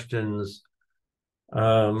in questions.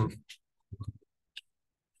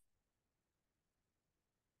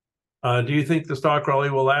 Do you think the stock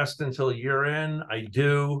rally will last until year end? I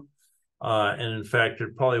do. And in fact,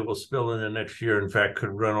 it probably will spill into next year. In fact,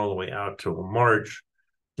 could run all the way out till March.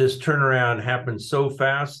 This turnaround happened so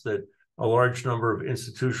fast that a large number of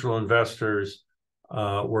institutional investors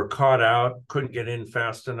were caught out, couldn't get in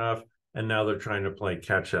fast enough, and now they're trying to play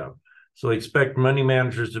catch up. So expect money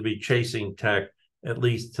managers to be chasing tech at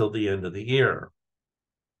least till the end of the year.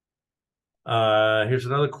 Here's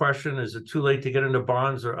another question. Is it too late to get into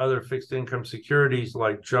bonds or other fixed income securities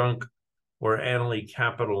like junk or Annaly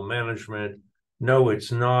Capital Management? No,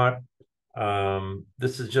 it's not.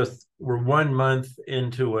 This is just, we're 1 month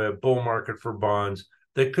into a bull market for bonds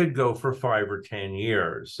that could go for 5 or 10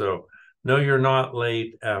 years. So no, you're not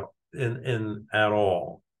late at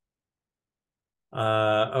all.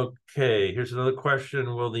 Okay, here's another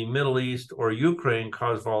question. Will the Middle East or Ukraine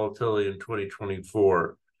cause volatility in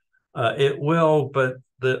 2024? It will, but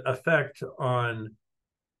the effect on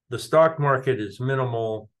the stock market is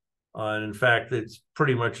minimal. And in fact, it's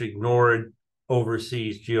pretty much ignored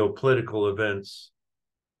overseas geopolitical events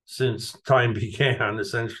since time began,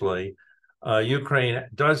 essentially. Ukraine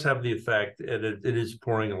does have the effect, and it is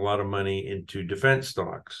pouring a lot of money into defense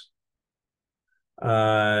stocks.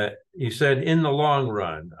 You said in the long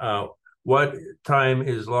run. What time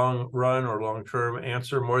is long run or long term?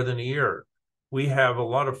 Answer: more than a year. We have a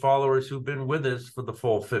lot of followers who've been with us for the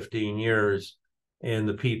full 15 years, and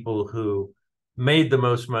the people who made the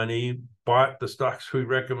most money bought the stocks we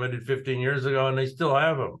recommended 15 years ago, and they still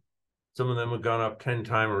have them. Some of them have gone up 10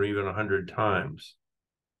 times or even 100 times.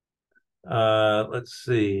 Let's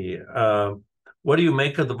see. What do you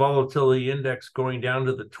make of the volatility index going down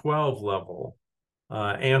to the 12 level?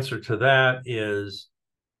 Answer to that is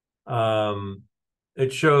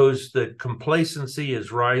it shows that complacency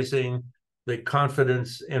is rising, that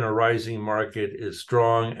confidence in a rising market is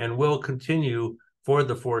strong and will continue for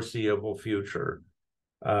the foreseeable future.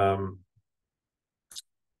 Okay,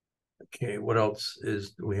 what else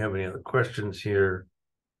do we have any other questions here?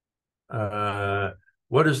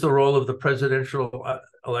 What is the role of the presidential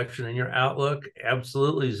election in your outlook?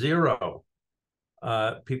 Absolutely zero.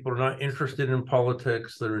 People are not interested in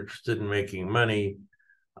politics. They're interested in making money.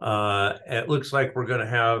 It looks like we're going to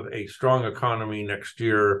have a strong economy next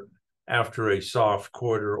year after a soft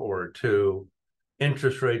quarter or two.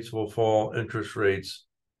 Interest rates will fall.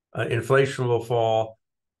 Inflation will fall.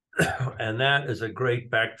 And that is a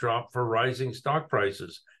great backdrop for rising stock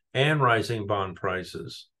prices and rising bond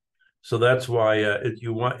prices. So that's why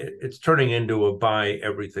it's turning into a buy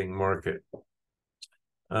everything market.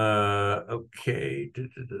 Okay.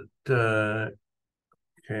 Okay.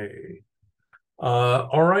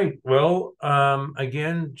 All right. Well,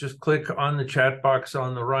 again, just click on the chat box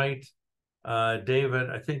on the right. David,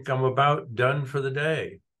 I think I'm about done for the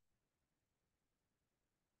day.